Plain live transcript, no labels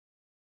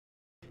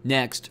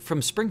Next,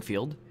 from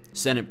Springfield,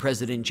 Senate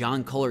President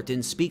John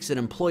Cullerton speaks at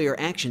Employer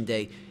Action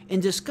Day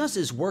and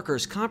discusses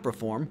workers' comp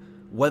reform,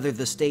 whether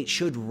the state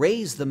should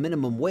raise the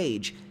minimum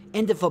wage,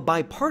 and if a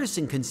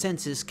bipartisan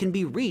consensus can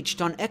be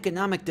reached on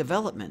economic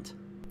development.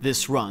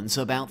 This runs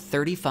about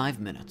 35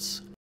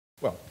 minutes.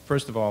 Well,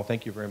 first of all,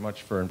 thank you very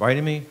much for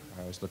inviting me.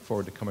 I always look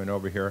forward to coming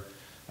over here.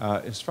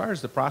 As far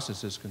as the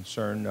process is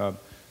concerned,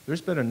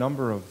 there's been a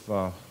number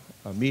of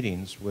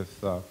meetings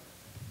with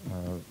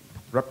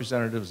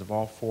representatives of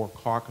all four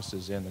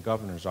caucuses and the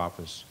governor's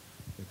office.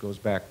 It goes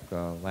back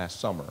last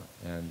summer,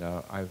 and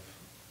I've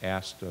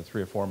asked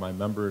 3 or 4 of my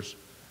members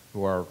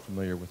who are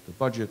familiar with the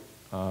budget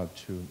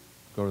to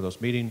go to those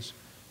meetings,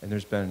 and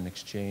there's been an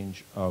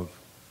exchange of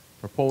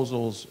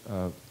proposals,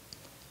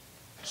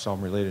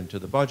 some related to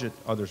the budget,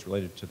 others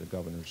related to the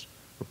governor's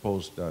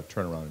proposed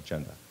turnaround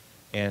agenda.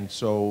 And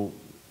so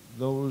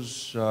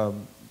those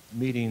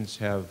meetings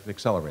have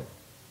accelerated,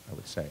 I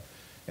would say.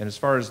 And as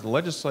far as the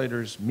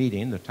legislators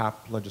meeting, the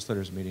top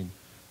legislators meeting,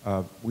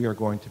 we are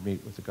going to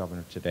meet with the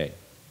governor today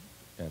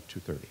at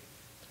 2:30.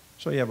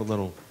 So you have a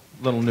little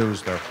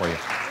news there for you.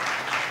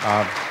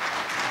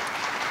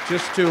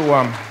 Just to,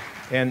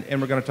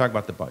 and we're going to talk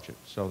about the budget.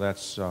 So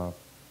that's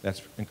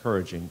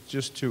encouraging.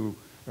 Just to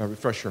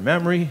refresh your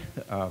memory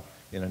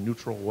in a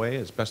neutral way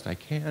as best I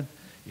can,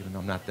 even though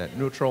I'm not that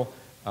neutral.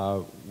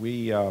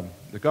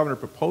 The governor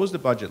proposed a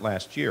budget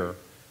last year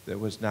that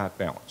was not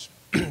balanced.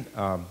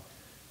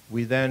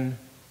 We then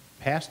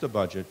passed a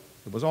budget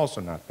that was also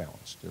not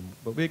balanced,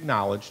 but we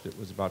acknowledged it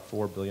was about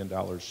 $4 billion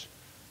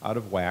out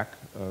of whack.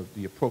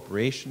 The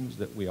appropriations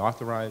that we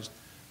authorized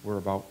were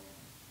about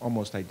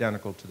almost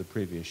identical to the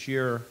previous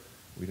year.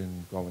 We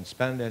didn't go and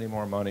spend any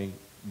more money,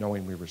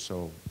 knowing we were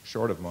so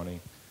short of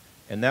money.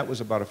 And that was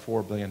about a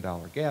 $4 billion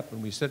gap.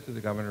 And we said to the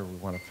governor, we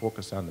want to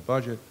focus on the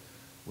budget.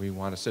 We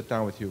want to sit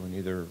down with you and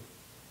either,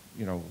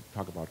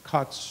 talk about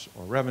cuts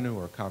or revenue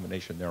or a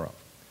combination thereof.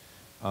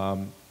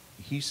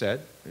 He said,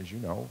 as you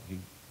know, he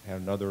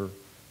had another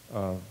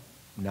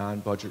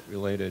non-budget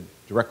related,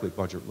 directly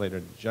budget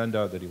related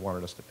agenda that he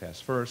wanted us to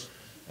pass first,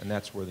 and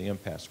that's where the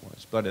impasse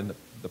was. But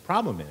the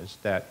problem is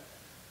that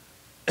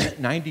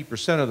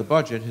 90% of the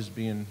budget is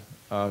being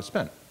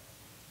spent.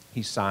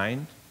 He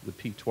signed the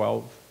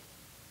P12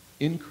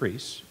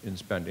 increase in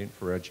spending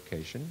for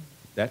education.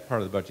 That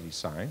part of the budget he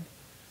signed.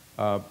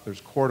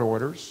 There's court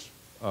orders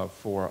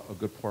for a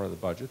good part of the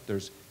budget.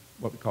 There's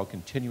what we call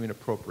continuing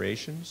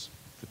appropriations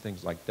for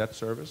things like debt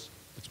service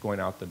that's going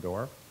out the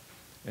door.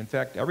 In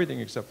fact, everything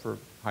except for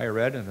higher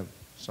ed and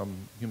some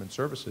human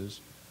services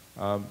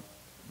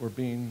were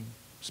being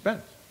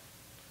spent.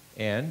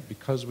 And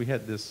because we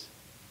had this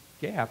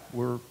gap,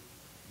 we're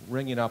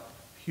ringing up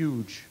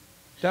huge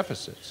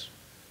deficits.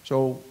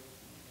 So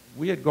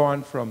we had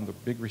gone from the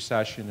big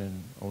recession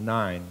in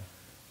 '09,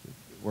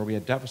 where we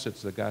had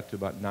deficits that got to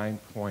about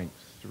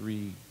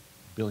 $9.3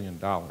 billion.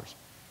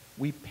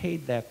 We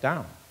paid that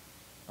down.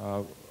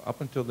 Up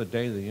until the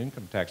day the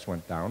income tax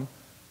went down,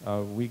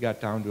 we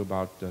got down to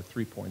about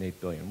 $3.8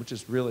 billion, which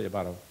is really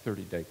about a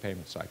 30-day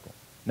payment cycle.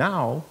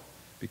 Now,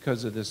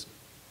 because of this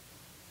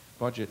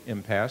budget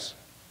impasse,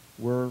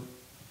 we're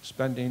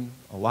spending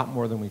a lot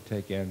more than we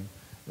take in,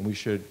 and we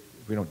should,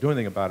 if we don't do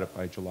anything about it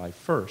by July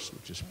 1st,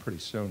 which is pretty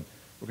soon,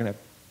 we're going to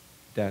have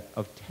debt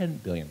of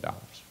 $10 billion,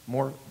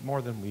 more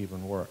than we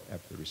even were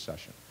after the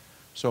recession.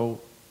 So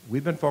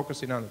we've been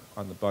focusing on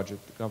the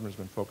budget. The governor's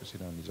been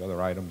focusing on these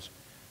other items.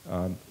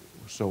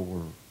 So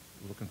we're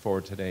looking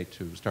forward today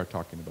to start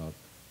talking about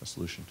a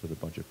solution to the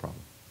budget problem.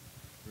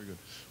 Very good.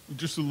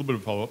 Just a little bit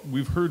of follow-up.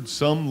 We've heard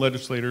some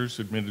legislators,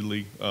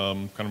 admittedly,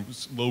 kind of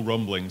slow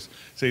rumblings,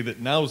 say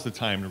that now is the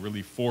time to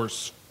really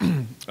force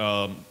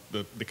the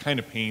kind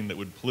of pain that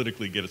would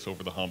politically get us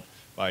over the hump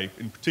by,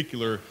 in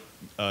particular,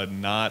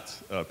 not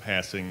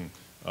passing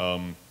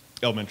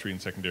elementary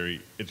and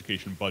secondary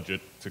education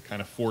budget to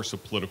kind of force a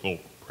political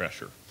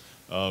pressure.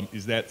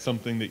 Is that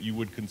something that you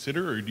would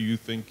consider, or do you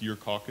think your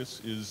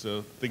caucus is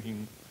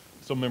thinking,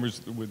 some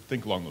members would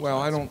think along those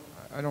lines? Well,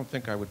 I don't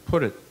think I would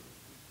put it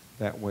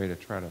that way to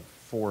try to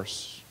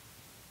force,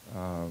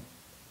 or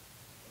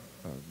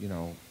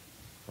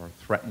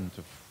threaten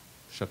to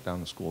shut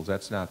down the schools.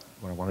 That's not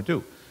what I want to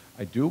do.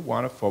 I do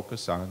want to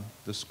focus on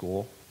the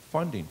school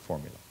funding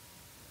formula.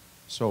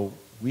 So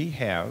we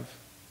have,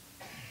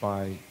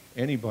 by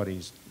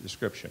anybody's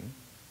description,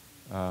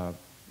 the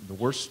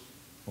worst,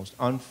 most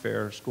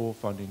unfair school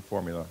funding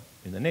formula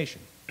in the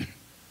nation.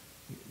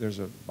 There's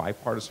a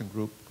bipartisan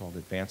group called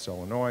Advance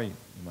Illinois.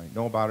 You might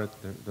know about it.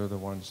 They're the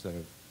ones that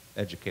have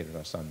educated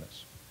us on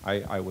this.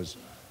 I was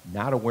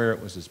not aware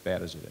it was as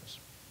bad as it is.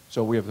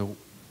 So we have the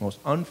most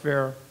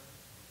unfair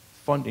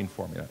funding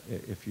formula.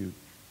 If you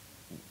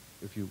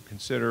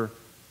consider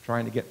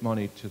trying to get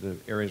money to the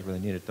areas where they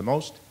need it the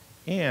most,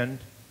 and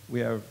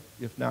we have,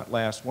 if not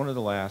last, one of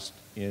the last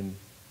in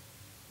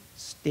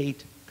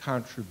state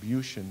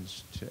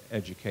contributions to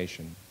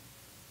education.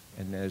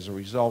 And as a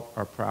result,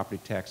 our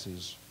property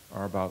taxes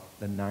are about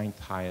the 9th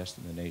highest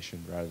in the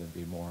nation, rather than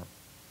be more,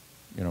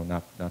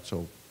 not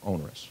so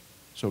onerous.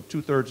 So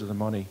 2/3 of the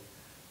money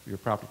your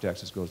property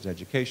taxes goes to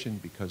education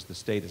because the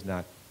state is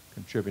not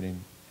contributing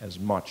as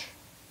much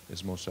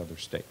as most other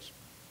states.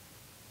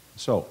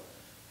 So,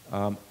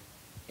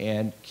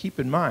 and keep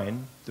in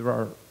mind,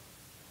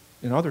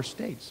 in other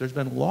states, there's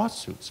been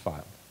lawsuits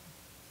filed.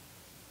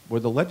 Where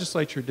the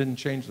legislature didn't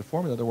change the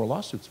formula, there were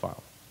lawsuits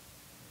filed.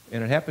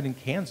 And it happened in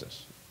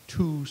Kansas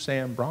to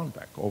Sam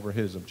Brownback over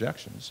his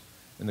objections,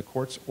 and the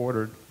courts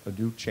ordered a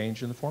new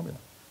change in the formula.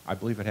 I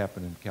believe it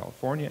happened in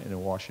California and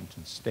in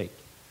Washington State.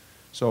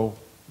 So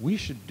we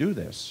should do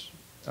this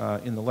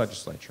in the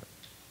legislature.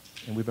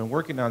 And we've been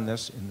working on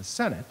this in the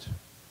Senate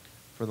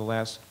for the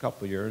last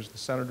couple of years. The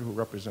senator who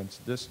represents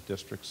this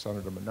district,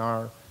 Senator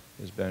Menard,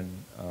 has been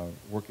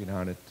working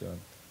on it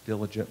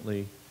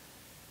diligently.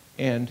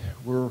 And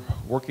we're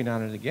working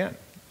on it again.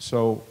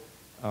 So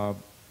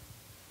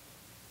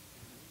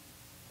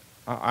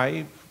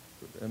I've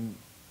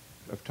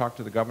talked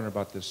to the governor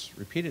about this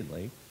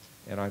repeatedly,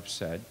 and I've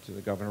said to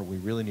the governor, we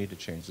really need to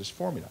change this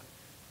formula.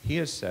 He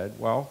has said,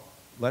 well,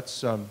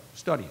 let's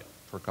study it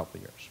for a couple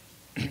of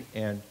years.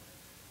 And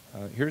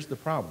here's the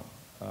problem.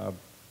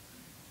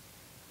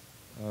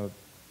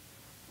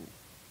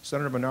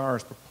 Senator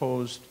Menard has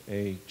proposed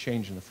a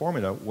change in the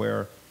formula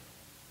where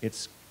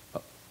it's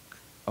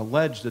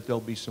alleged that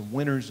there'll be some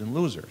winners and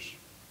losers.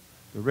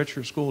 The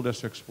richer school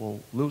districts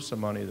will lose some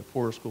money, the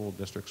poorer school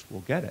districts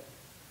will get it.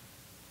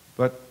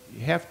 But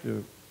you have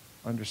to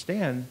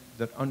understand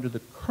that under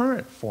the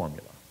current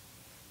formula,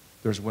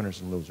 there's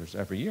winners and losers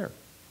every year.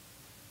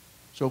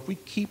 So if we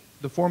keep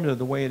the formula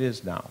the way it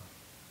is now,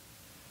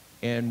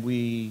 and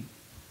we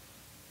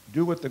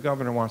do what the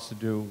governor wants to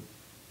do,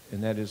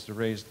 and that is to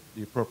raise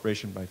the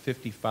appropriation by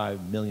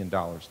 $55 million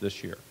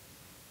this year.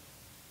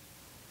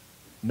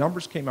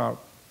 Numbers came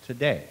out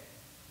today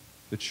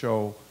that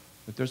show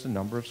that there's a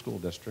number of school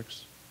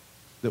districts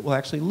that will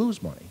actually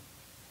lose money,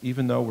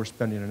 even though we're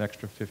spending an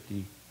extra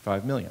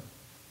 $55 million.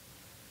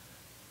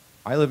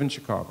 I live in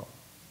Chicago.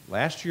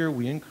 Last year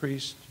we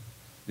increased,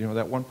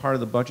 that one part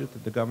of the budget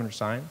that the governor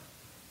signed,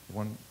 the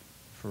one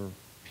for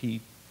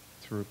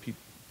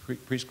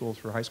preschool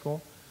through high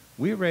school.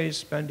 We raised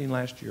spending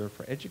last year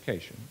for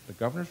education, the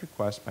governor's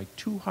request, by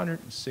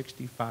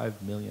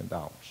 $265 million.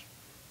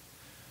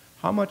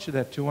 How much of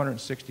that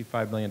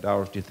 $265 million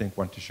do you think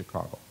went to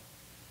Chicago?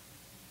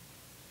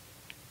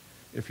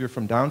 If you're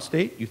from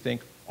downstate, you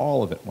think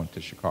all of it went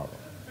to Chicago.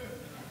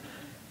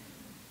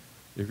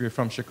 If you're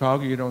from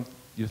Chicago,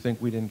 you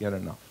think we didn't get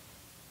enough.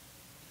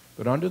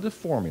 But under the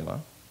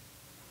formula,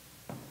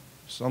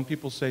 some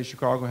people say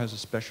Chicago has a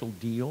special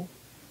deal.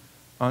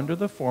 Under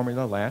the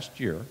formula last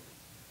year,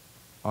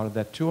 out of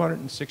that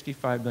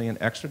 $265 million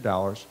extra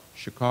dollars,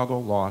 Chicago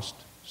lost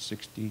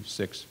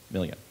 $66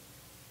 million.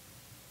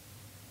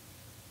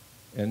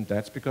 And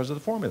that's because of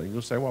the formula.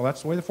 You'll say, well,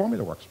 that's the way the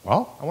formula works.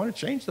 Well, I want to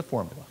change the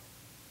formula.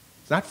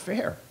 It's not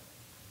fair.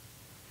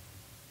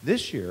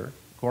 This year,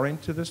 according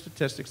to the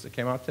statistics that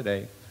came out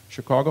today,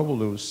 Chicago will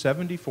lose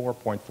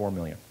 $74.4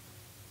 million.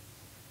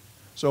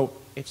 So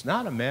it's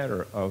not a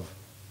matter of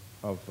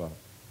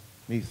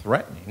me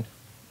threatening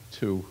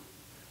to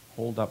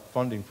hold up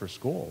funding for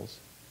schools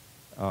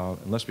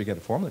unless we get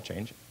a formula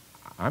change.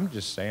 I'm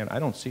just saying I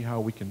don't see how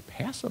we can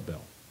pass a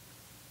bill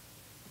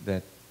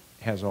that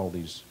has all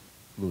these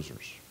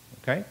losers,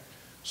 okay?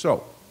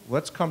 So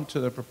let's come to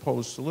the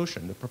proposed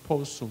solution. The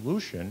proposed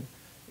solution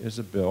is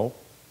a bill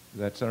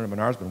that Senator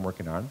Menard's been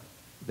working on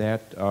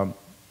that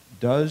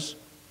does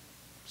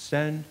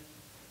send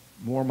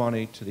more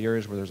money to the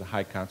areas where there's a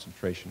high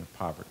concentration of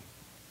poverty.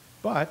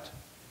 But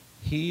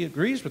he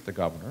agrees with the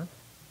governor,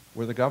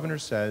 where the governor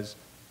says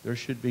there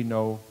should be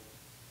no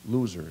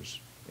losers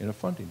in a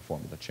funding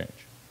formula change.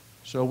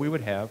 So we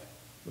would have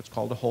what's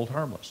called a hold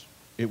harmless.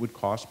 It would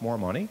cost more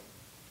money,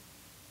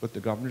 but the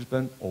governor's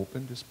been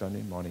open to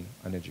spending money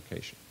on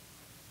education.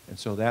 And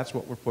so that's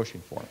what we're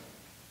pushing for.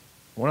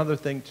 One other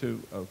thing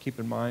to keep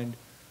in mind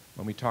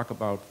when we talk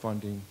about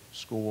funding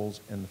schools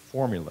and the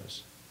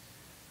formulas.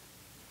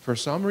 For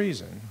some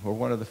reason, we're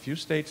one of the few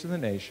states in the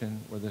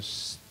nation where the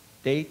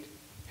state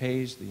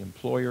pays the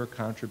employer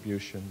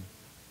contribution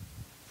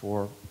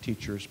for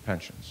teachers'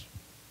 pensions.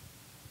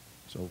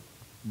 So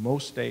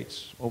most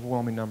states,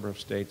 overwhelming number of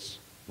states,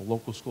 the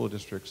local school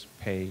districts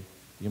pay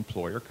the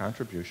employer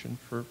contribution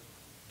for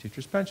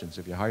teachers' pensions.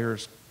 If you hire a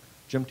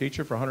gym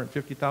teacher for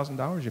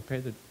 $150,000, you pay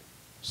the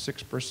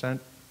 6%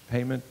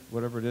 payment,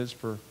 whatever it is,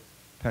 for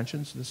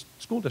pensions, the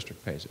school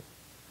district pays it.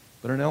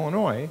 But in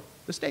Illinois,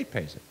 the state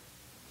pays it.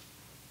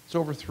 It's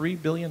over $3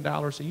 billion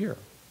a year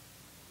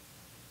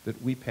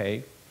that we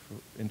pay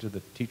into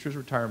the teachers'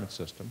 retirement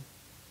system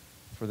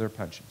for their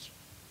pensions.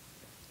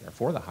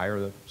 Therefore, the higher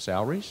the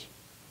salaries,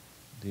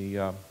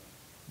 the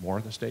more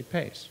the state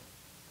pays.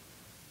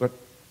 But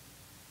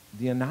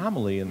the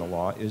anomaly in the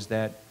law is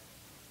that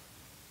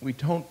we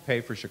don't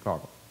pay for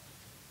Chicago.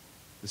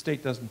 The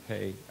state doesn't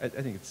pay, I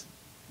think it's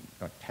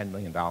 $10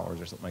 million or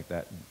something like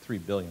that, and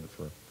 $3 billion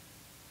for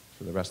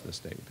the rest of the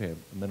state. We pay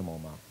a minimal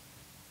amount.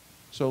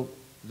 So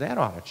that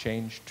ought to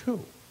change too.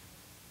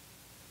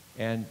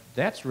 And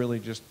that's really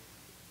just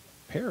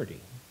parity.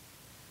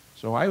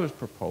 So I was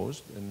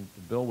proposed, and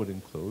the bill would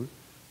include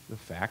the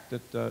fact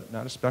that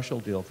not a special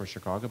deal for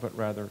Chicago, but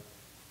rather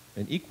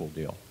an equal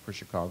deal for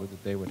Chicago,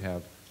 that they would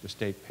have the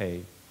state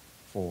pay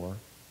for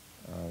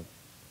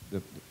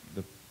the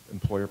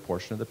employer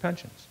portion of the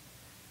pensions.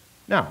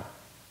 Now,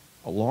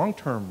 a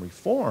long-term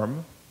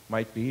reform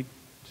might be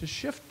to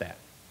shift that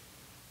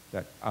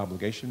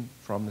obligation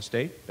from the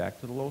state back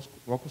to the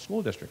local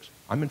school districts.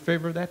 I'm in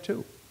favor of that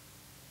too.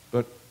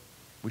 But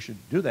we should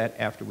do that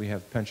after we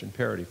have pension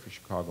parity for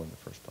Chicago in the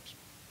first place.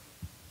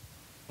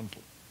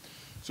 Wonderful.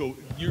 So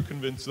you're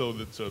convinced, though,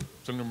 that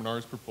Senator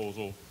Menard's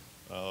proposal,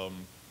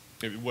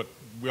 what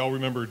we all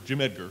remember, Jim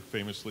Edgar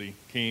famously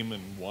came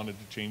and wanted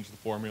to change the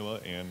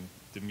formula and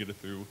didn't get it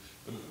through.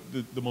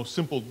 The most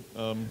simple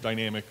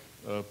dynamic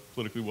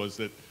politically was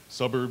that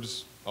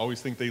suburbs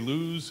always think they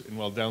lose, and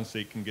while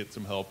downstate can get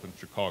some help in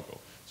Chicago.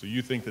 So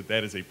you think that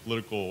that is a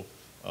political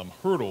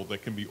hurdle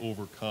that can be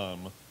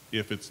overcome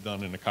if it's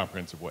done in a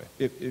comprehensive way?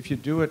 If you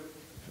do it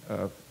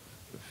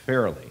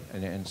fairly,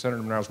 and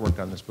Senator Menard's worked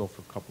on this bill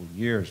for a couple of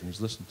years, and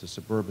he's listened to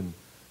suburban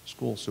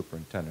school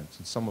superintendents,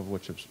 and some of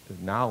which have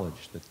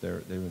acknowledged that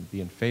they would be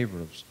in favor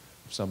of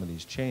some of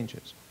these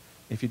changes.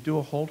 If you do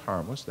a hold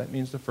harmless, that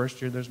means the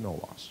first year there's no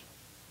loss.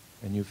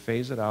 And you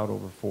phase it out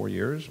over 4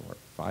 years or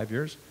 5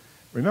 years.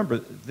 Remember,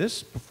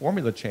 this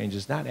formula change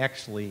is not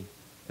actually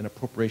an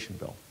appropriation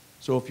bill.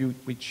 So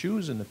if we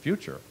choose in the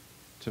future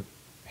to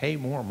pay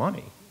more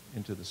money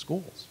into the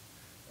schools,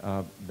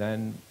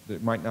 then there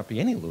might not be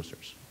any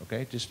losers,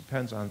 okay? It just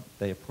depends on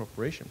the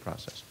appropriation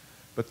process.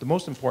 But the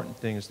most important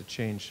thing is to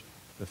change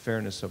the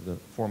fairness of the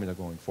formula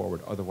going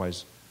forward.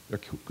 Otherwise, there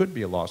could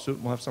be a lawsuit,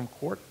 and we'll have some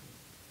court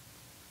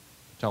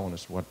telling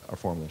us what our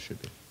formula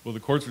should be. Well, the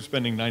courts are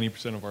spending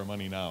 90% of our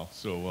money now,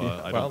 so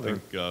I don't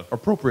think...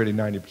 appropriating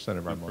 90%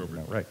 of our money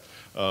now, right.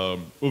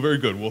 Well, very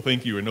good. Well,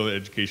 thank you. I know that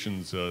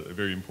education's a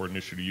very important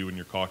issue to you and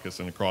your caucus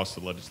and across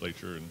the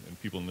legislature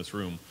and people in this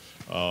room.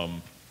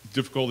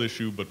 Difficult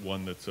issue, but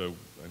one that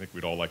I think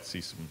we'd all like to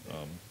see some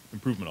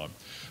improvement on.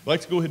 I'd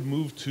like to go ahead and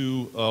move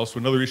to also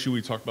another issue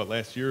we talked about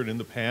last year and in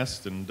the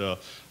past. And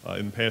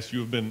in the past, you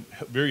have been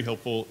very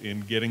helpful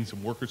in getting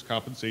some workers'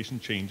 compensation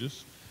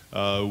changes.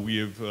 We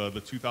have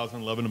the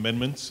 2011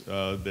 amendments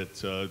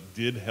that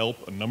did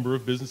help a number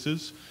of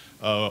businesses.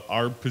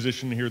 Our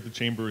position here at the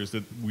Chamber is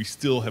that we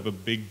still have a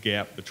big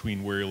gap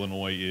between where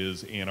Illinois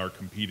is and our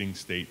competing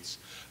states,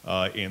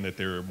 and that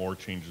there are more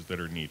changes that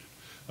are needed.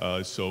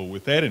 So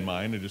with that in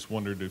mind, I just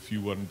wondered if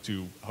you wanted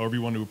to, however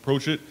you want to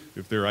approach it,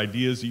 if there are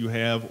ideas that you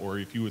have, or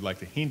if you would like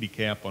to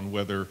handicap on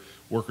whether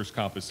workers'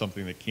 comp is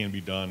something that can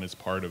be done as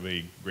part of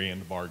a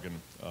grand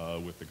bargain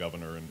with the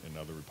governor and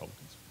other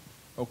Republicans.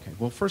 Okay,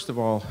 well, first of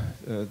all,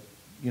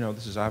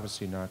 this is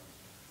obviously not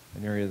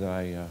an area that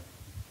I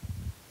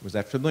was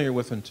that familiar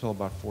with until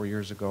about 4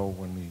 years ago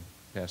when we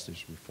passed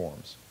these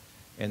reforms.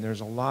 And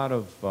there's a lot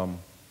of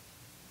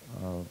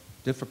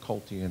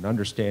difficulty in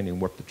understanding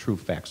what the true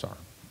facts are.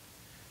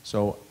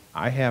 So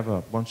I have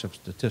a bunch of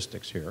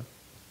statistics here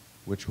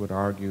which would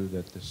argue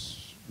that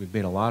we've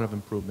made a lot of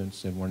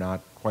improvements and we're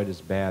not quite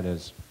as bad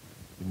as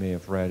you may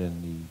have read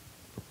in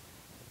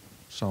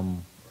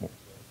some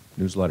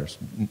newsletters.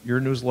 Your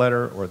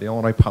newsletter or the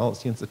Illinois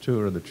Policy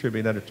Institute or the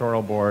Tribune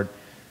editorial board,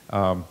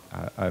 I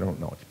don't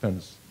know. It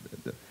depends.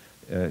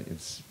 It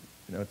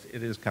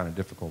is kind of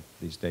difficult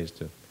these days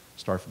to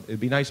start from. It'd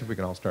be nice if we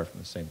could all start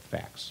from the same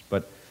facts.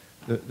 But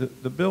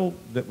the bill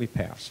that we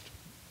passed,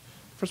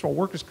 first of all,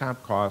 workers'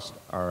 comp costs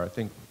are, I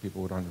think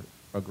people would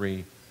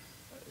agree,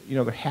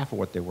 they're half of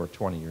what they were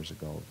 20 years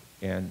ago.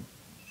 And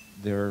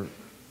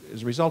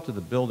as a result of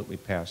the bill that we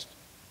passed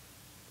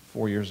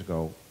 4 years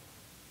ago,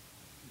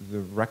 the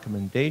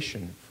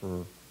recommendation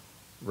for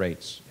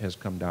rates has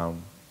come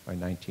down by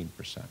 19%.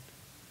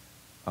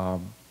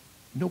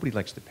 Nobody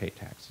likes to pay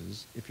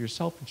taxes. If you're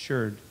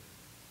self-insured,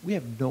 we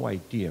have no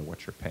idea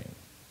what you're paying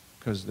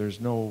because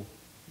there's no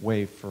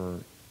way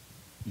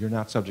you're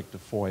not subject to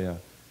FOIA,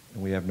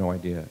 and we have no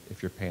idea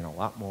if you're paying a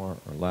lot more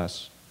or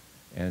less.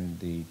 And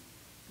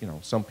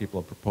some people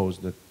have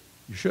proposed that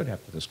you should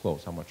have to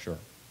disclose how much you're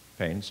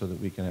paying so that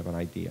we can have an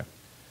idea.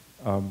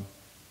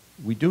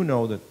 We do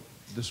know that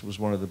this was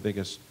one of the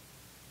biggest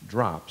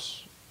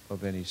drops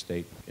of any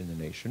state in the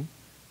nation.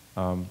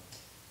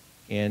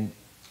 And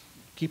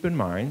keep in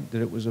mind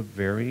that it was a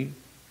very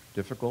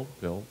difficult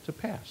bill to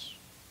pass.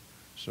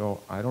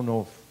 So I don't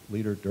know if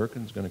Leader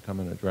Durkin's going to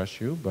come and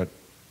address you, but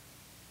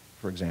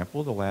for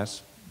example, the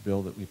last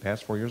bill that we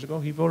passed 4 years ago,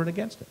 he voted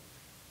against it.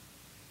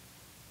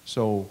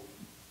 So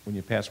when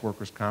you pass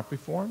workers' comp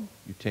reform,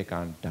 you take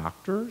on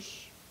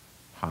doctors,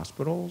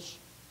 hospitals,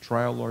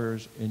 trial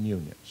lawyers, and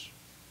unions.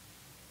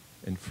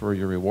 And for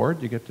your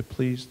reward, you get to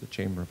please the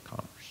Chamber of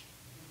Commerce.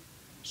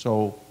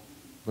 So,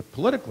 but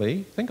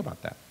politically, think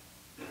about that.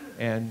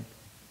 And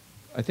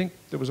I think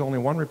there was only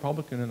one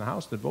Republican in the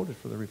House that voted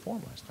for the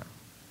reform last time.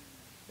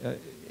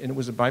 And it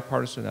was a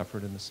bipartisan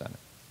effort in the Senate.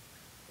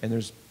 And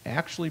there's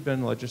actually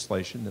been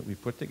legislation that we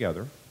put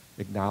together,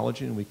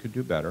 acknowledging we could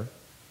do better,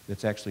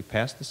 that's actually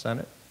passed the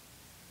Senate.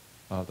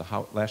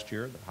 Last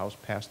year, the House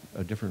passed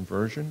a different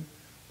version.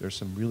 There's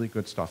some really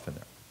good stuff in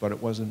there. but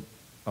it wasn't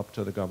up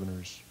to the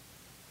governor's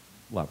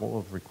level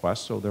of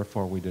request, so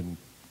therefore we didn't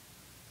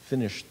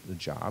finish the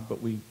job,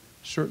 but we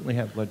certainly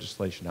have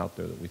legislation out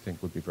there that we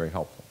think would be very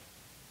helpful.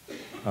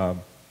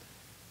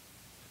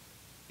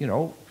 You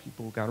know,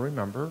 people got to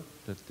remember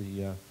that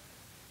the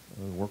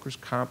workers'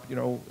 comp, you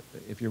know,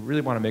 if you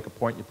really want to make a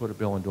point, you put a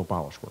bill in to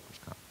abolish workers'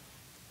 comp.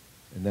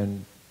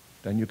 And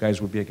then you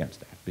guys would be against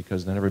that,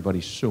 because then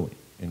everybody's suing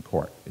in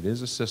court. It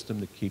is a system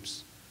that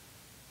keeps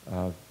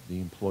the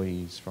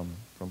employees from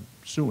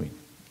suing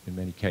in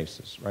many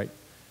cases, right?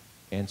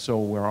 And so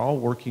we're all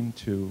working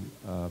to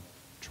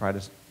try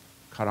to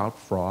cut out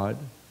fraud.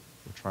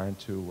 We're trying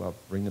to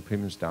bring the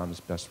premiums down as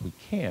best we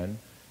can,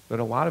 but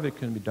a lot of it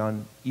can be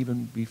done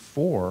even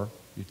before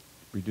you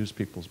reduce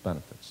people's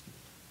benefits.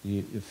 The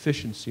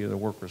efficiency of the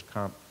Workers'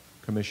 Comp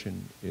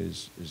Commission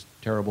is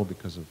terrible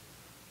because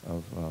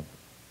of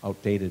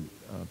outdated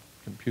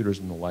computers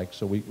and the like,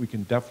 so we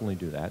can definitely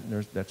do that,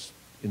 and that's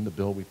in the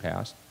bill we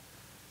passed.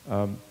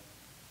 Let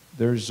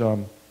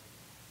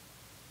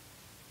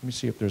me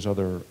see if there's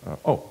other,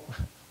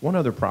 one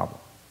other problem.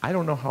 I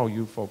don't know how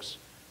you folks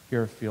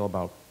here feel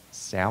about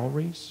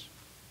salaries,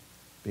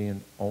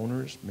 being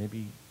owners,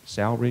 maybe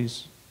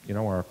salaries, you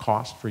know, are a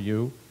cost for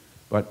you,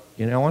 but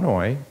in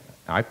Illinois,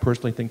 I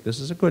personally think this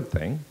is a good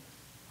thing.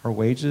 Our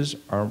wages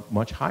are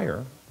much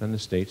higher than the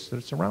states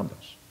that surround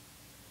us,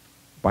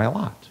 by a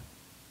lot.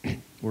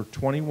 We're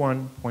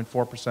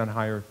 21.4%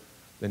 higher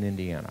than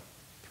Indiana,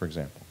 for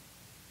example.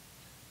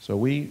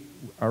 So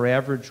our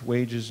average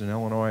wages in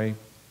Illinois,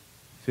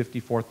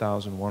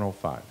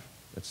 $54,105.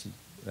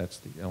 That's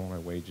the Illinois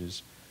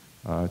wages.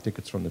 I think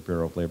it's from the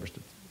Bureau of the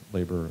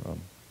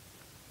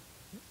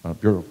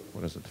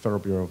Federal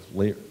Bureau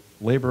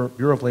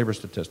of Labor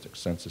Statistics,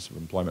 Census of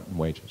Employment and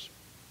Wages.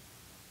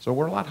 So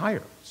we're a lot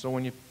higher. So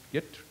when you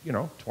get, you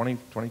know,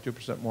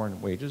 22% more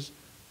in wages,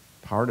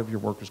 part of your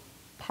workers'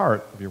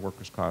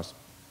 costs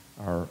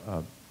are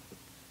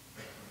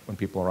when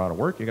people are out of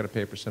work, you got to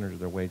pay a percentage of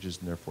their wages,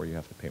 and therefore you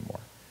have to pay more.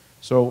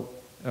 So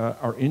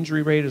our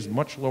injury rate is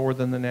much lower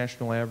than the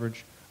national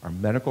average. Our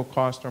medical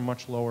costs are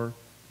much lower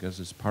because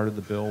as part of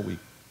the bill, we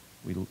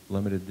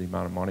limited the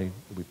amount of money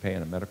we pay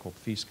in a medical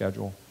fee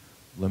schedule,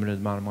 limited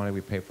the amount of money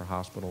we pay for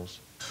hospitals.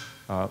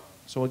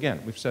 So again,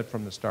 we've said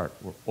from the start,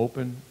 we're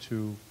open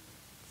to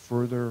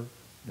further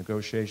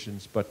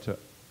negotiations, but to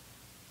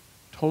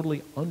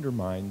totally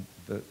undermine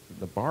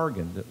the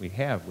bargain that we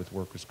have with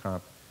workers'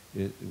 comp,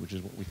 which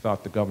is what we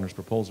thought the governor's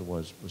proposal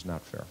was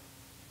not fair.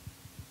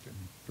 Okay,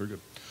 very good.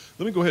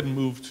 Let me go ahead and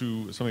move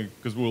to something,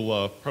 because we'll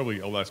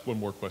I'll ask one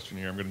more question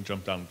here. I'm going to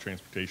jump down to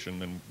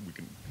transportation, and we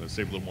can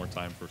save a little more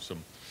time for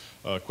some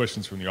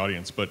questions from the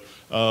audience. But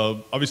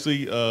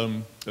obviously,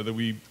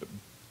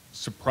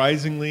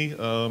 surprisingly,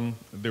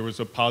 there was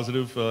a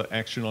positive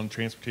action on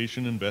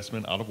transportation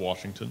investment out of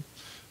Washington.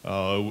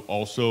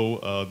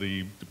 Also,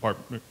 the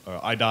department,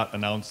 IDOT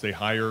announced a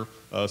higher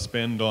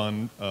spend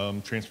on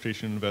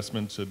transportation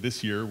investments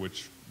this year,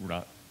 which we're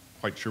not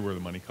quite sure where the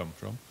money comes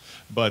from.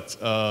 But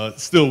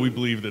still, we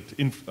believe that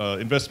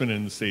investment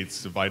in the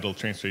state's vital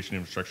transportation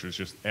infrastructure is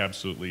just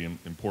absolutely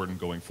important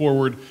going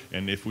forward.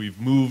 And if we've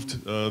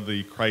moved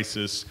the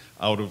crisis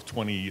out of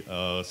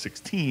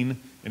 2016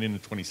 and into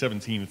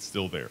 2017, it's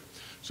still there.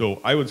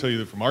 So I would tell you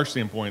that from our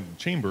standpoint in the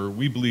Chamber,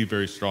 we believe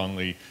very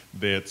strongly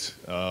that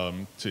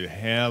to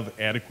have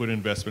adequate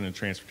investment in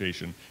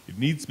transportation, it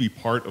needs to be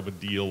part of a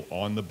deal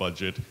on the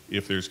budget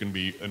if there's going to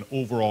be an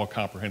overall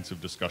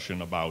comprehensive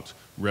discussion about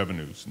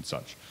revenues and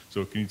such.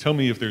 So can you tell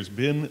me if there's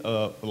been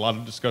a lot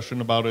of discussion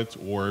about it,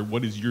 or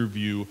what is your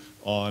view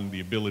on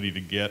the ability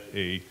to get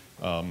a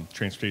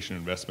transportation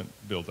investment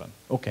bill done?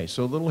 Okay,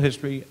 so a little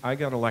history. I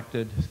got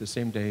elected the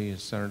same day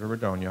as Senator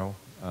Radogno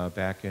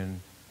back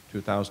in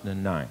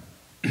 2009.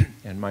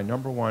 And my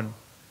number one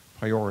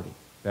priority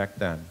back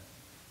then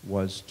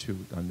was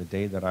on the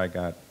day that I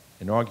got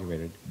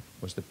inaugurated,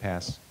 was to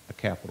pass a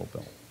capital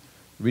bill.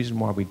 The reason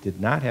why we did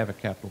not have a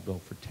capital bill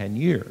for 10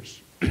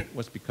 years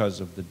was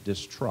because of the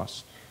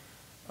distrust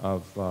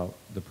of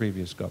the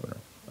previous governor,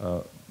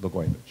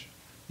 Blagojevich.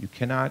 You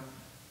cannot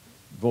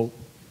vote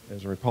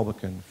as a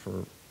Republican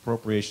for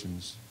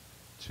appropriations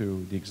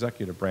to the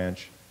executive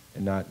branch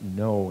and not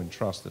know and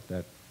trust that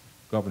that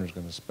governor's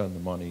going to spend the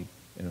money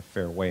in a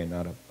fair way and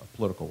not a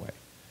political way.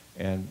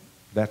 And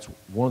that's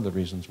one of the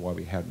reasons why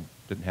we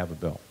didn't have a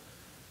bill.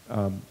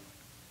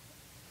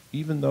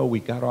 Even though we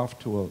got off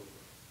to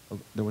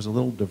there was a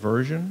little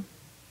diversion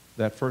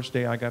that first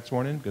day I got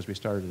sworn in because we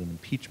started an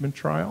impeachment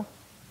trial.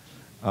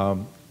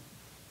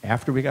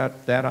 After we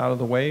got that out of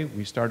the way,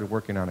 we started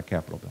working on a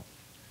capital bill.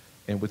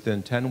 And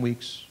within 10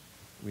 weeks,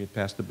 we had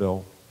passed a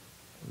bill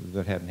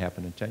that hadn't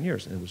happened in 10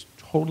 years. And it was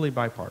totally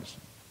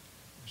bipartisan.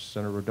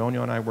 Senator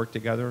Radogno and I worked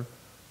together,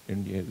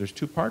 and there's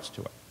two parts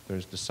to it.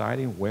 There's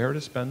deciding where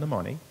to spend the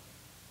money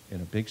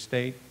in a big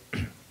state,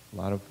 a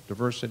lot of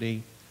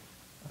diversity,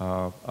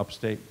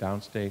 upstate,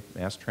 downstate,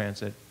 mass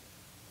transit,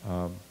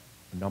 a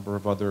number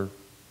of other,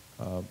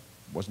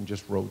 wasn't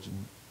just roads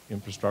and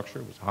infrastructure,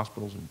 it was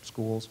hospitals and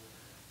schools.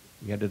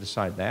 We had to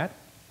decide that,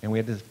 and we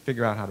had to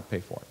figure out how to pay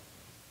for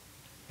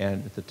it.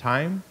 And at the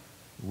time,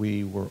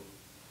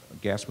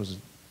 gas was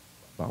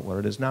about what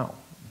it is now,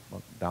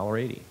 about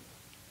 $1.80.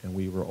 And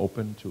we were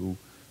open to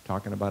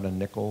talking about a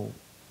nickel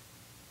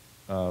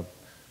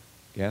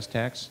gas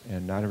tax,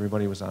 and not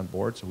everybody was on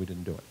board, so we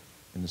didn't do it.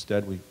 And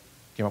instead, we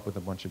came up with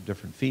a bunch of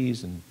different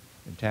fees and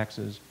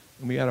taxes,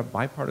 and we had a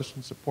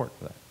bipartisan support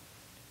for that.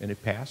 And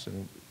it passed,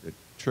 and it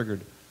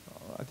triggered,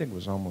 I think it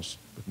was almost,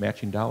 with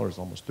matching dollars,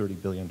 almost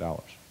 $30 billion.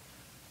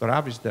 But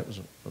obviously, that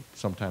was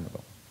some time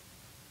ago.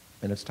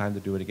 And it's time to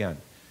do it again.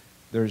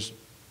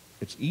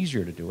 It's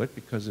easier to do it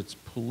because it's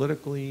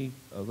politically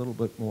a little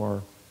bit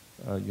more,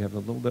 you have a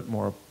little bit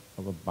more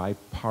of a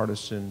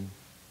bipartisan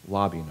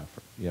lobbying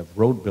effort. You have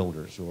road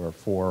builders who are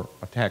for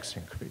a tax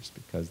increase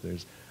because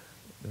there's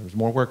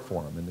more work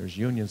for them, and there's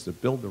unions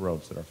that build the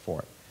roads that are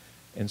for it.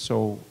 And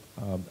so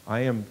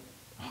I am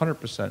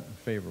 100% in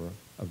favor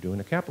of doing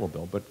a capital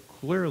bill, but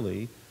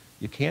clearly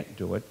you can't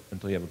do it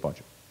until you have a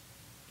budget.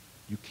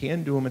 You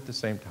can do them at the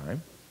same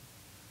time.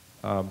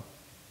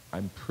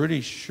 I'm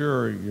pretty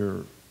sure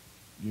you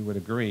would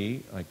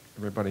agree, like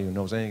everybody who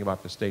knows anything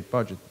about the state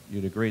budget,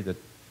 you'd agree that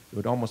it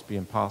would almost be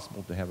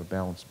impossible to have a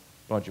balanced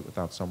budget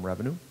without some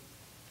revenue.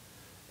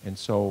 And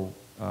so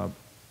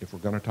if we're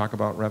going to talk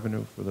about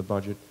revenue for the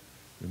budget,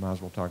 we might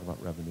as well talk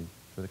about revenue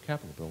for the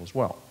capital bill as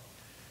well.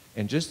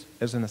 And just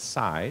as an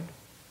aside,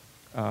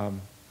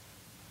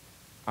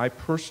 I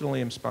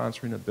personally am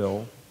sponsoring a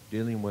bill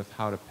dealing with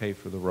how to pay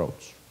for the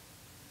roads.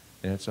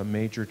 And it's a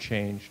major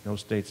change. No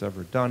state's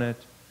ever done it.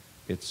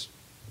 It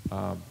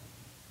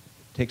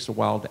takes a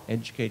while to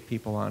educate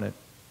people on it,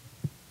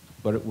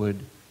 but it would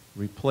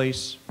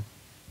replace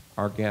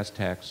our gas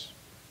tax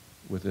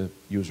with a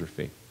user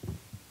fee.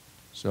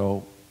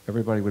 So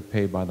everybody would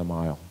pay by the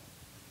mile.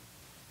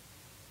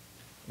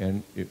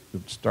 And it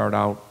would start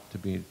out to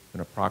be an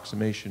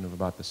approximation of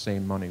about the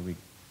same money we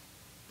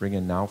bring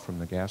in now from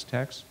the gas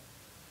tax,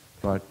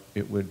 but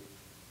it would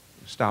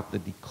stop the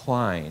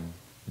decline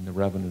in the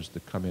revenues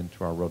that come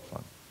into our road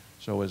fund.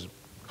 So as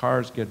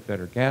cars get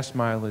better gas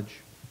mileage,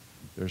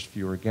 there's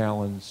fewer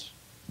gallons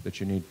that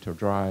you need to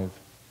drive,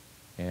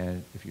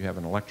 and if you have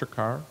an electric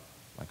car,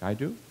 like I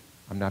do,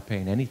 I'm not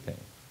paying anything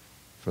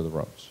for the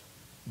roads.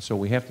 And so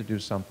we have to do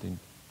something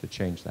to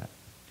change that.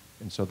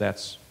 And so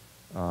that's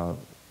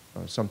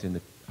something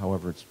that,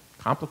 however, it's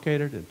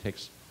complicated. It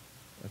takes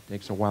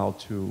a while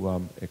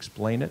to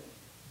explain it,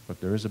 but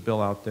there is a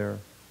bill out there.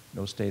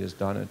 No state has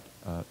done it.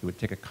 It would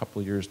take a couple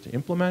of years to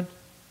implement,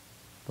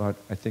 but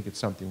I think it's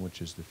something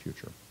which is the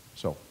future.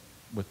 So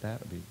with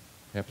that, I'd be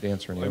happy to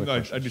answer any other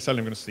questions. I decided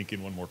I'm going to sneak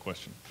in one more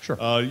question. Sure.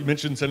 You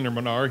mentioned Senator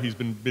Menard. He's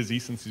been busy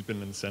since he's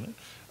been in the Senate.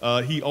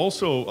 He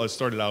also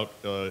started out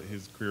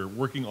his career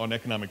working on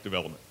economic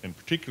development, and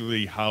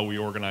particularly how we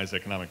organize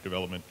economic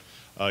development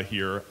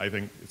here. I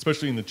think,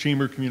 especially in the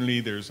chamber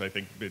community, there's, I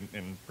think, been,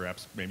 and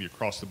perhaps maybe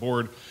across the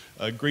board,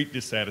 great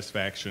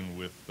dissatisfaction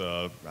with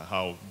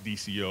how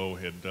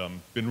DCO had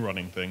been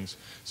running things.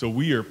 So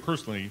we are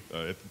personally,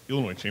 at the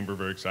Illinois Chamber,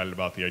 very excited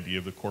about the idea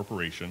of the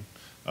corporation,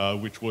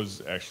 which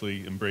was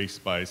actually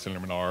embraced by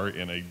Senator Menard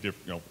in a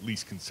different, at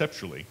least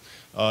conceptually,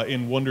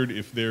 and wondered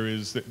if there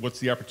is, what's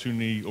the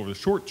opportunity over the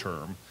short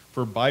term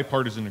for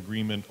bipartisan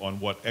agreement on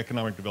what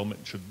economic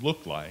development should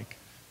look like.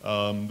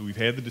 We've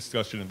had the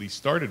discussion, at least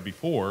started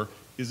before.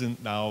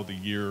 Isn't now the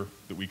year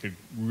that we could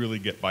really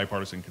get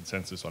bipartisan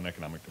consensus on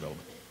economic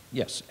development?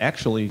 Yes,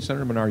 actually,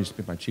 Senator Menard used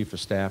to be my chief of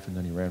staff, and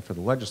then he ran for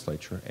the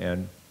legislature,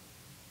 and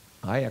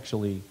I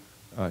actually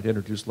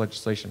introduced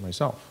legislation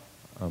myself.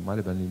 Might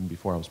have been even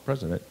before I was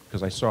president,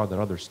 because I saw that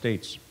other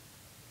states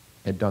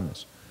had done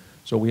this.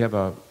 So we have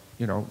a,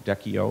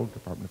 DECIO,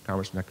 Department of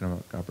Commerce and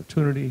Economic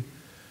Opportunity,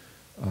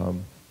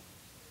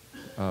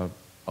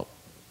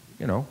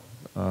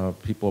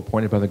 people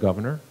appointed by the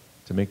governor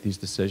to make these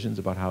decisions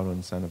about how to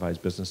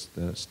incentivize business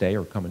to stay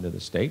or come into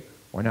the state.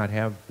 Why not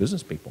have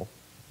business people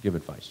give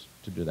advice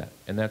to do that?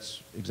 And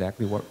that's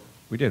exactly what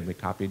we did. We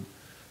copied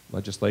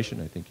legislation.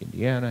 I think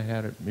Indiana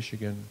had it,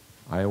 Michigan,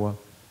 Iowa,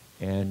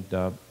 and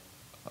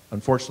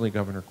unfortunately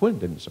Governor Quinn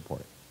didn't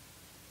support it.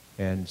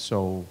 And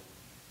so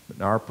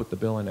Menard put the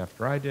bill in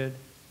after I did,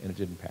 and it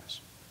didn't pass.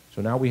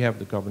 So now we have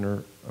the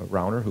Governor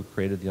Rauner, who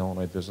created the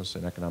Illinois Business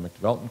and Economic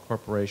Development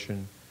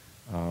Corporation.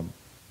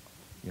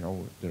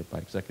 Did it by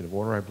executive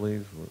order, I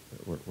believe.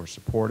 We're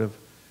supportive.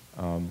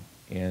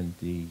 And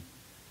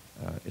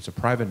it's a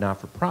private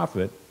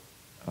not-for-profit.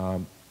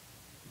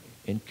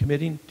 In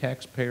committing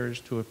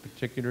taxpayers to a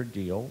particular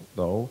deal,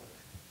 though,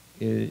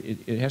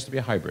 it has to be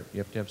a hybrid. You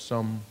have to have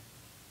some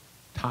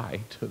tie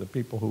to the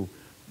people who,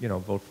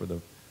 vote for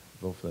the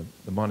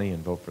money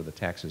and vote for the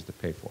taxes to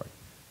pay for it.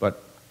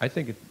 But I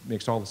think it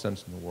makes all the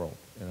sense in the world.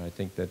 And I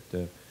think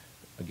that,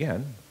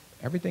 again,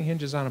 everything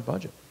hinges on a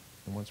budget.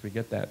 And once we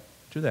get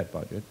to that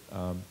budget,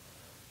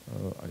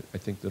 I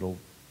think that'll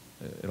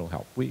it'll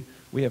help. We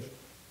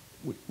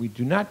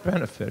do not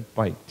benefit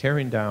by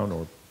tearing down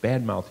or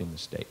bad-mouthing the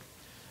state.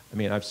 I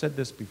mean, I've said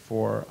this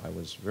before. I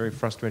was very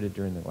frustrated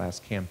during the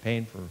last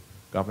campaign for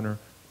governor.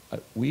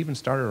 We even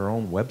started our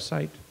own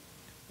website,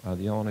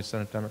 the Illinois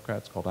Senate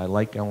Democrats called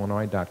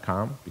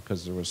ILikeIllinois.com,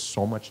 because there was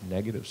so much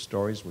negative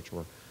stories,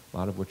 a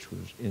lot of which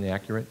was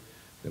inaccurate,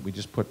 that we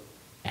just put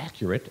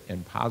accurate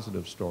and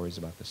positive stories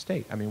about the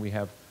state. I mean, we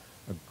have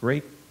a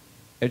great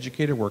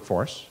educated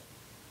workforce.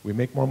 We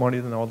make more money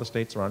than all the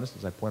states around us,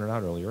 as I pointed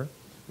out earlier.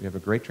 We have a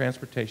great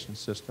transportation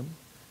system,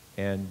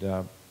 and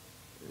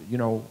you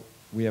know,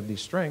 we have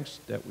these strengths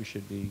that we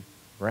should be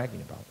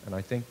bragging about. And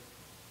I think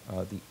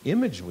the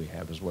image we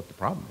have is what the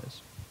problem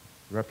is,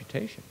 the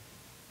reputation.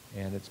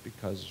 And it's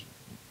because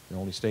the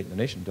only state in the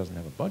nation doesn't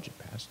have a budget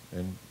passed.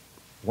 And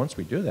once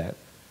we do that,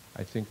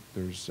 I think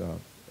it's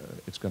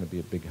going to be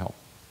a big help.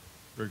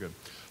 Very good.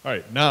 All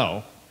right,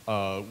 now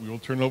we will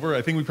turn over.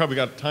 I think we probably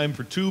got time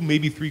for 2,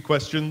 maybe 3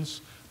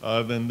 questions.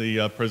 Then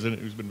the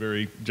president, who's been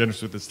very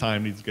generous with his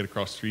time, needs to get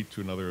across the street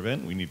to another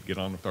event. We need to get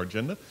on with our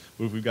agenda.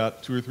 But if we've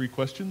got 2 or 3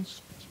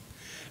 questions.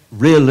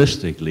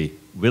 Realistically,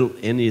 will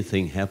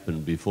anything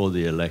happen before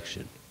the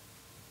election?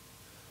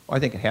 Well, I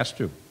think it has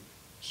to.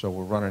 So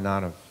we're running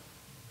out of,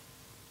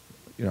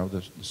 you know,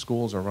 the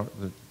schools are,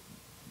 the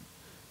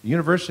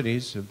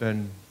universities have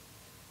been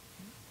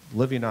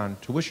living on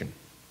tuition.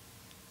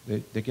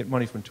 They get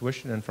money from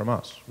tuition and from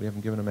us. We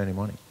haven't given them any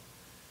money.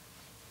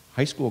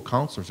 High school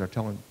counselors are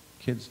telling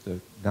kids to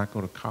not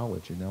go to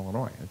college in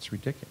Illinois. It's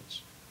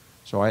ridiculous.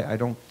 So I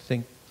don't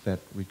think that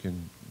we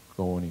can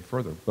go any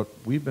further. But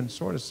we've been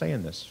sort of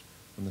saying this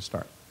from the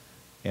start.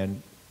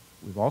 And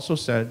we've also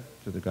said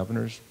to the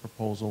governor's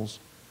proposals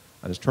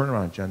on his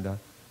turnaround agenda,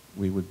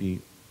 we would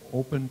be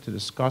open to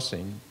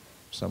discussing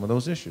some of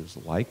those issues,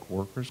 like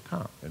workers'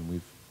 comp. And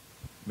we've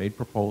made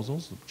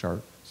proposals which are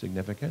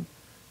significant.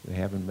 They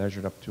haven't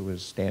measured up to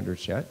his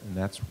standards yet, and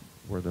that's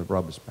where the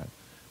rub has been.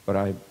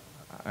 But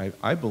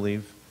I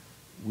believe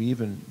we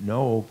even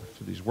know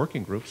through these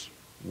working groups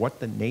what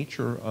the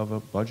nature of a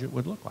budget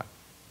would look like.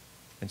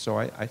 And so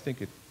I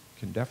think it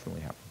can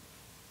definitely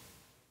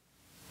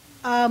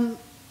happen.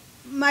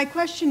 My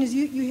question is,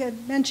 you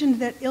had mentioned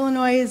that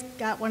Illinois has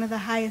got one of the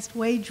highest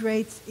wage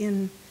rates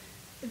in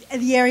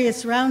the area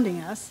surrounding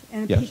us,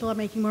 and Yes. people are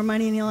making more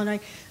money in Illinois.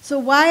 So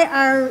why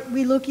are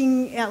we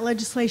looking at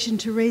legislation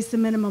to raise the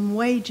minimum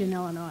wage in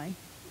Illinois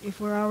if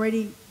we're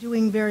already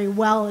doing very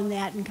well in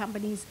that and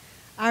companies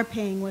are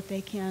paying what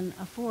they can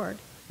afford?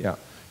 Yeah.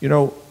 You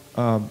know,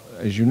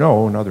 as you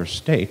know, in other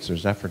states,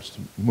 there's efforts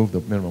to move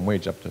the minimum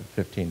wage up to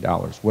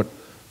 $15.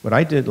 What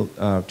I did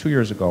 2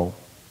 years ago,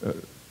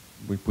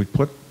 we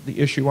put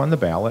the issue on the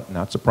ballot.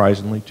 Not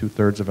surprisingly,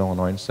 2/3 of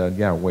Illinois said,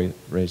 yeah,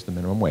 raise the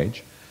minimum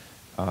wage.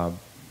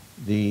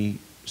 The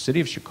city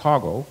of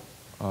Chicago,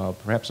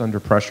 perhaps under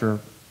pressure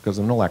because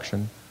of an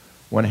election,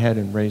 went ahead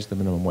and raised the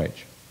minimum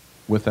wage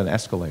with an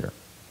escalator.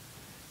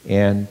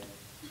 And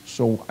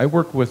so I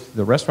worked with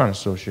the Restaurant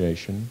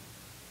Association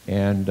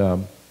and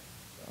the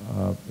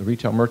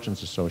Retail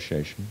Merchants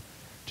Association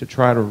to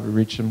try to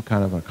reach some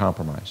kind of a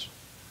compromise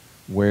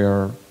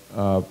where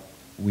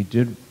we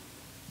didn't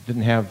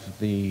have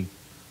the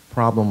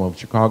problem of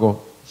Chicago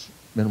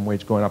minimum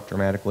wage going up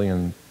dramatically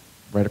and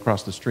right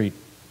across the street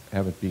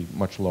have it be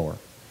much lower.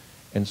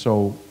 And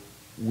so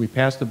we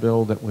passed a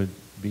bill that would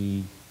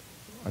be,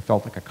 I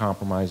felt like a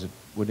compromise. It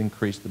would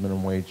increase the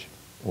minimum wage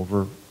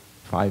over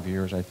 5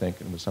 years, I think,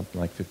 and it was something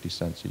like 50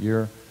 cents a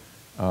year.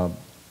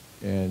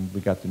 And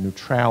we got the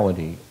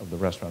neutrality of the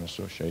Restaurant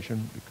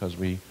Association because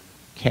we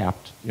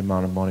capped the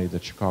amount of money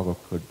that Chicago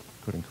could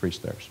increase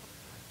theirs.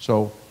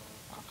 So,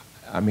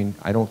 I mean,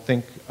 I don't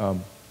think,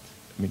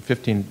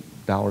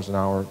 $15 an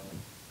hour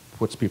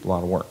puts people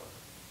out of work.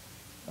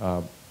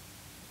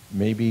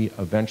 Maybe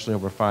eventually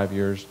over 5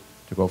 years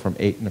to go from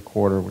 8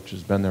 1/4, which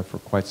has been there for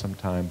quite some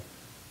time,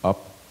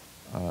 up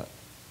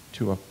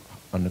to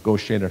a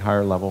negotiated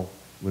higher level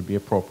would be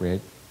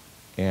appropriate,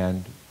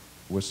 and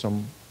with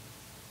some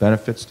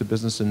benefits to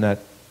business in that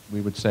we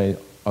would say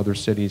other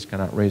cities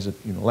cannot raise it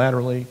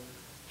unilaterally,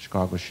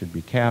 Chicago should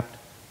be capped,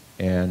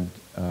 and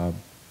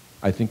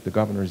I think the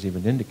governor has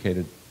even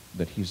indicated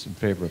that he's in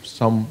favor of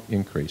some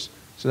increase.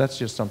 So that's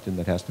just something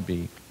that has to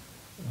be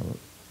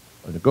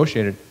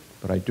negotiated,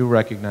 but I do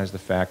recognize the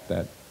fact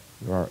that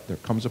there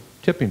comes a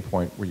tipping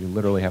point where you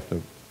literally have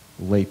to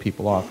lay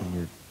people off and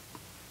you're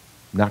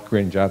not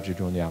creating jobs, you're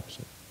doing the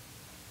opposite.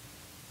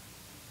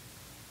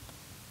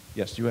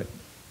 Yes, you had...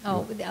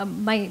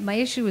 My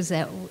issue is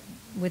that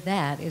with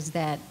that is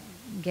that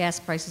gas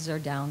prices are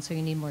down, so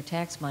you need more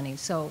tax money.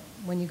 So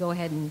when you go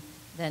ahead and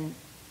then,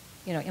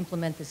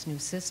 implement this new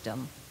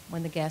system,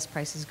 when the gas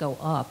prices go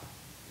up,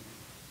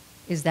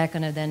 is that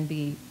going to then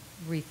be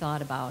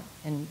rethought about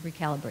and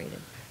recalibrated?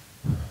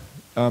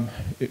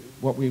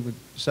 What we would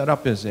set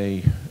up is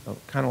a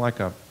kind of like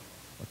a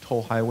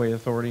toll highway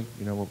authority,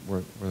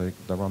 where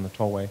they run the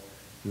tollway.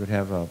 You would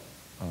have an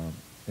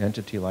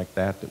entity like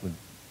that would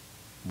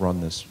run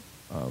this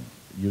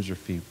user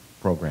fee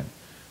program.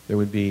 There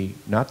would be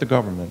not the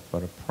government,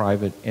 but a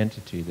private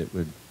entity that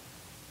would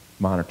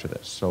monitor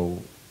this.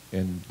 So,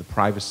 and the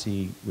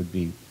privacy would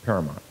be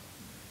paramount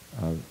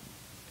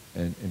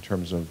in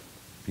terms of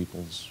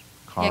people's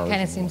cars. Yeah, it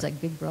kind of seems like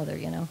Big Brother,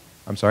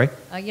 I'm sorry?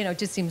 It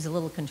just seems a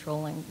little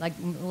controlling, like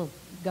a little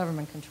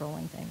government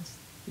controlling things.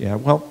 Yeah,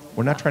 well,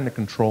 we're not trying to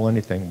control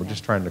anything. We're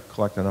just trying to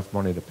collect enough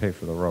money to pay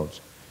for the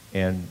roads.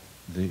 And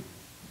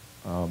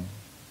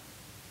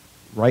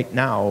right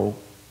now,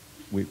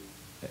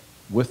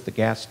 with the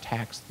gas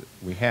tax that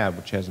we have,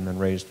 which hasn't been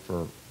raised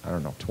for, I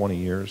don't know, 20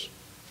 years,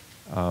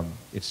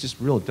 it's just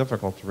real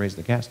difficult to raise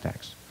the gas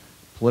tax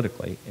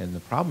politically. And the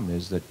problem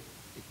is that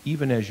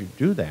even as you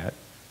do that,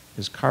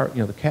 the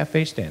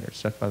CAFE standards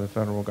set by the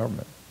federal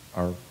government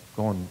are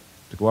going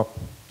to go up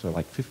to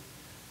like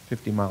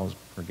 50 miles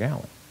per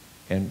gallon.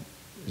 And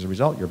as a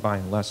result, you're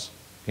buying less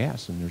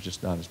gas, and there's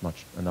just not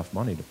enough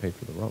money to pay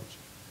for the roads.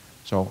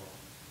 So,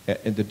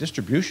 and the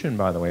distribution,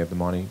 by the way, of the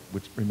money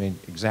would remain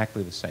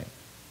exactly the same.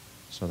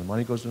 So the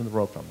money goes into the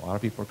road fund. A lot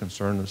of people are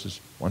concerned this is,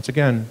 once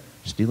again,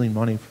 stealing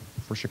money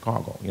for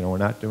Chicago. You know, we're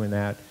not doing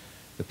that.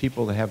 The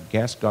people that have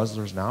gas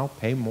guzzlers now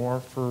pay more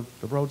for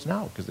the roads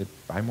now because they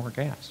buy more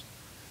gas.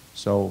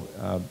 So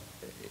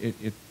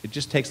it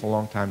just takes a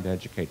long time to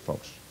educate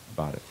folks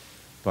about it.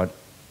 But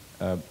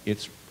I'm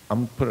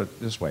going to put it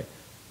this way.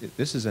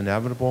 This is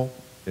inevitable.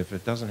 If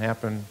it doesn't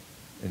happen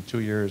in 2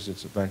 years,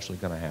 it's eventually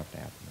going to have to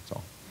happen. That's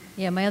all.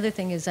 Yeah, my other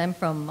thing is I'm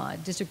from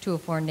District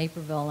 204 in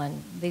Naperville,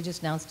 and they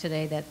just announced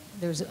today that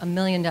there's $1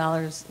 million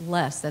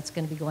less that's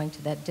going to be going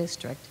to that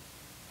district,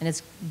 and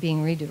it's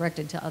being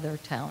redirected to other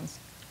towns,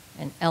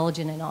 and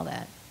Elgin and all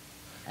that.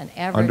 An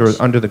average...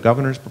 Under the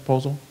governor's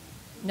proposal?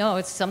 No,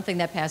 it's something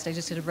that passed. I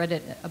just had read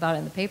it about it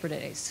in the paper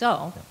today.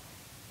 So,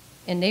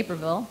 in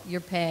Naperville,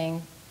 you're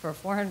paying for a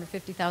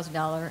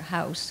 $450,000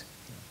 house,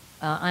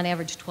 on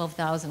average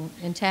 $12,000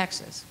 in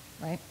taxes,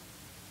 right?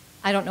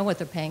 I don't know what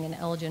they're paying in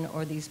Elgin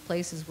or these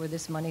places where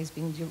this money is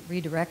being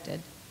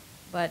redirected.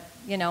 But,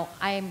 you know,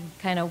 I'm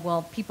kind of,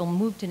 well, people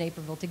moved to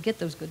Naperville to get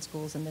those good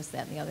schools and this,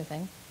 that, and the other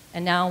thing.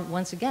 And now,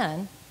 once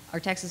again, our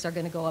taxes are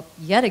going to go up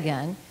yet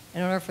again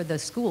in order for the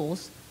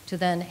schools to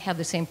then have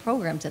the same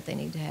programs that they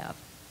need to have.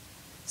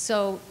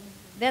 So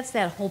that's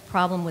that whole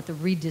problem with the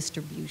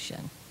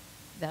redistribution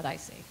that I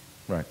see.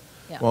 Right.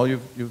 Yeah. Well,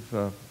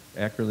 you've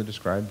accurately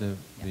described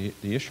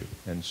the issue.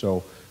 And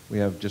so we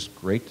have just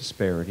great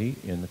disparity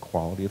in the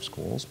quality of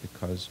schools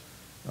because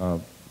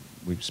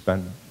we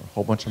spend a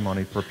whole bunch of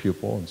money per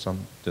pupil in some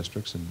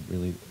districts and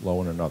really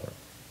low in another.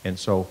 And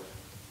so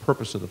the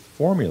purpose of the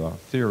formula,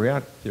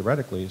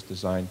 theoretically, is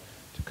designed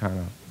to kind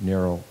of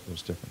narrow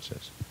those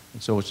differences.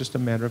 And so it's just a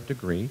matter of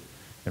degree.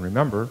 And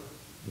remember,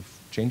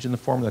 changing the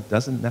formula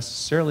doesn't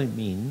necessarily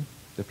mean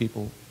that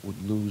people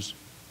would lose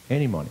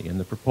any money. In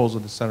the proposal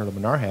that Senator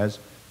Menard has,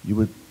 you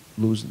would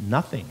lose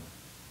nothing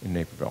in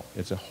Naperville.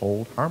 It's a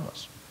hold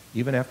harmless.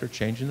 Even after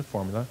changing the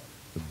formula,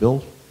 the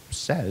bill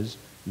says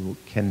you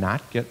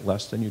cannot get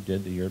less than you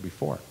did the year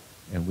before.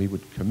 And we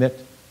would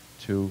commit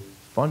to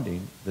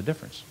funding the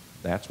difference.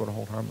 That's what a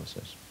hold harmless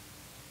is.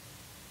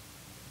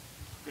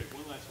 Okay,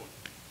 one last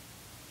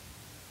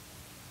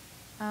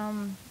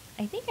one.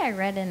 I think I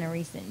read in a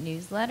recent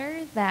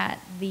newsletter that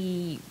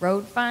the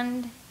road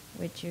fund,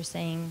 which you're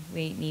saying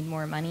we need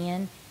more money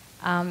in,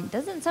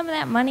 doesn't some of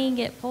that money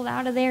get pulled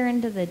out of there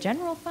into the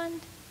general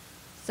fund?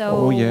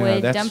 So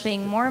would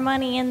dumping more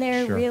money in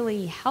there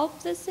really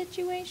help the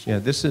situation? Yeah,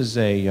 this is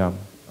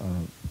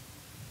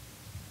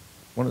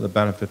one of the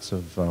benefits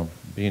of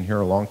being here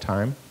a long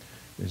time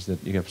is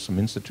that you have some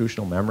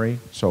institutional memory.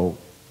 So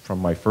from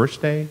my first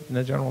day in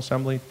the General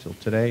Assembly till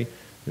today,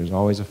 there's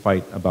always a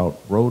fight about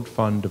road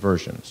fund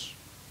diversions,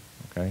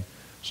 okay?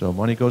 So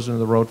money goes into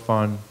the road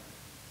fund.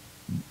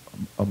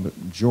 A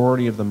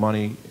majority of the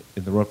money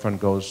in the road fund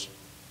goes,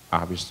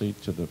 obviously,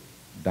 to the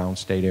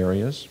downstate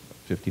areas,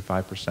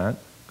 55%,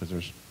 because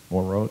there's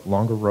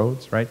longer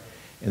roads, right?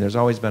 And there's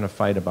always been a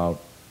fight about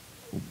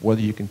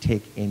whether you can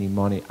take any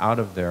money out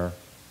of there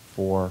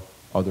for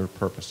other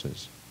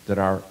purposes that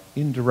are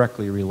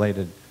indirectly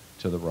related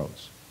to the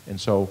roads.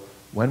 And so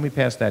when we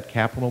passed that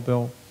capital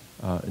bill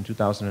in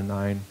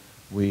 2009,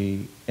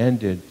 we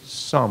ended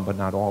some, but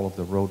not all, of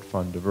the road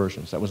fund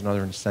diversions. That was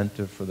another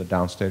incentive for the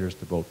downstaters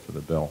to vote for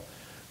the bill.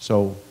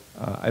 So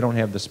I don't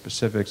have the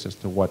specifics as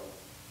to what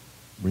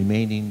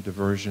remaining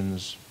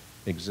diversions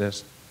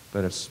exist,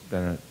 but it's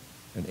been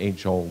an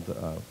age-old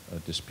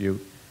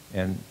dispute.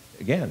 And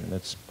again,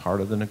 that's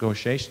part of the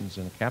negotiations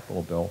in a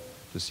capital bill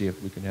to see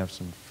if we can have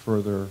some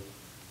further,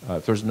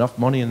 if there's enough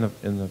money in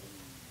the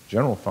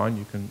general fund,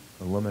 you can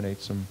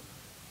eliminate some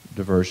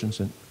diversions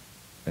and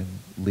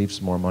leave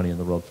some more money in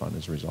the road fund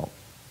as a result.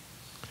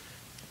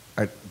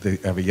 I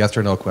have a yes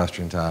or no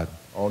question, Todd.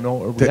 Oh,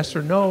 no, yes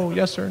or no,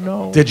 yes or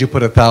no. Did you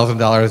put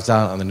 $1,000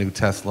 down on the new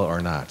Tesla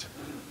or not?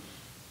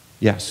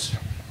 Yes,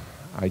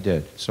 I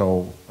did.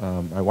 So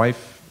my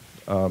wife,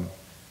 I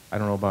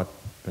don't know about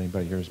if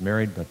anybody here is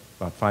married, but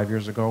about 5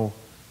 years ago,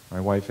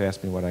 my wife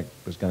asked me what I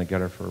was going to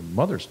get her for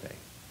Mother's Day.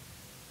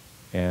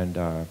 And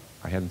I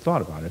hadn't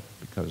thought about it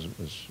because it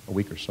was a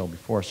week or so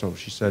before. So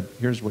she said,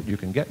 here's what you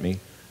can get me.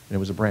 And it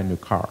was a brand new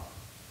car.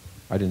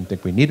 I didn't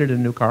think we needed a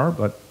new car,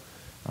 but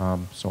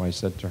so I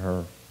said to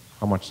her,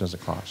 how much does it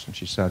cost? And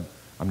she said,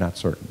 I'm not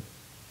certain.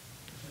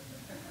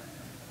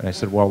 And I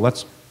said, well,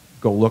 let's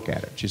go look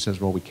at it. She says,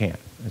 well, we can't.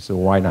 I said,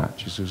 well, why not?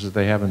 She says,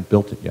 they haven't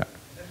built it yet.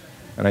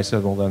 And I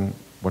said, well, then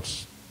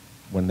what's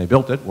when they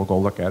built it, we'll go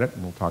look at it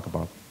and we'll talk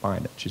about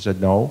buying it. She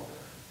said, no,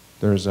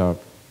 there's a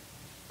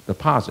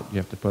deposit. You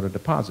have to put a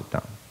deposit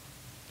down.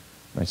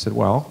 And I said,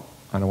 well,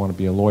 I don't want to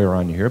be a lawyer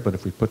on you here, but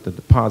if we put the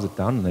deposit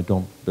down and they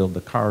don't build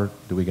the car,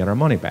 do we get our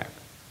money back?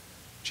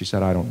 She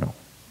said, I don't know.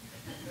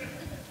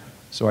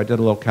 So I did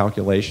a little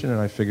calculation, and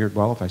I figured,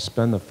 well, if I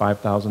spend the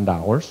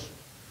 $5,000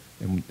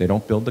 and they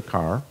don't build the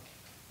car,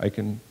 I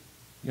can,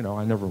 you know,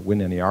 I never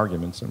win any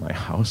arguments in my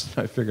house.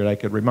 I figured I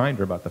could remind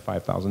her about the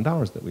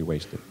 $5,000 that we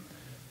wasted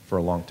for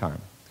a long time.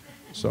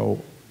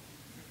 So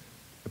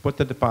I put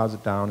the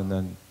deposit down, and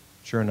then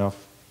sure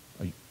enough,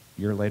 a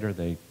year later,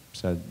 they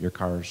said, your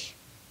car's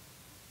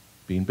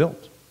being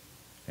built.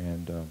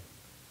 And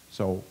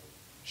so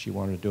she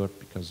wanted to do it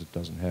because it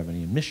doesn't have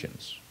any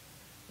emissions.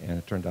 And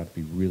it turned out to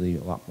be really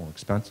a lot more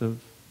expensive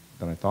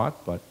than I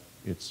thought, but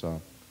it's a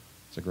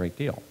great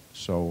deal.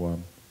 So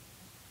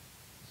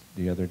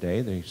the other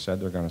day, they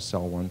said they're going to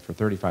sell one for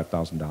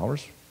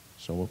 $35,000,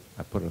 so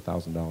I put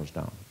 $1,000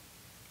 down.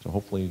 So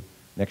hopefully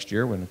next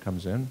year when it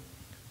comes in,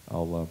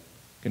 I'll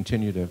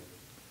continue to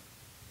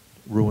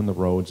ruin the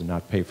roads and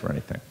not pay for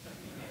anything.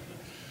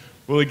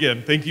 Well,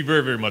 again, thank you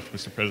very, very much,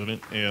 Mr.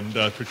 President, and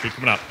appreciate you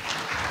coming out.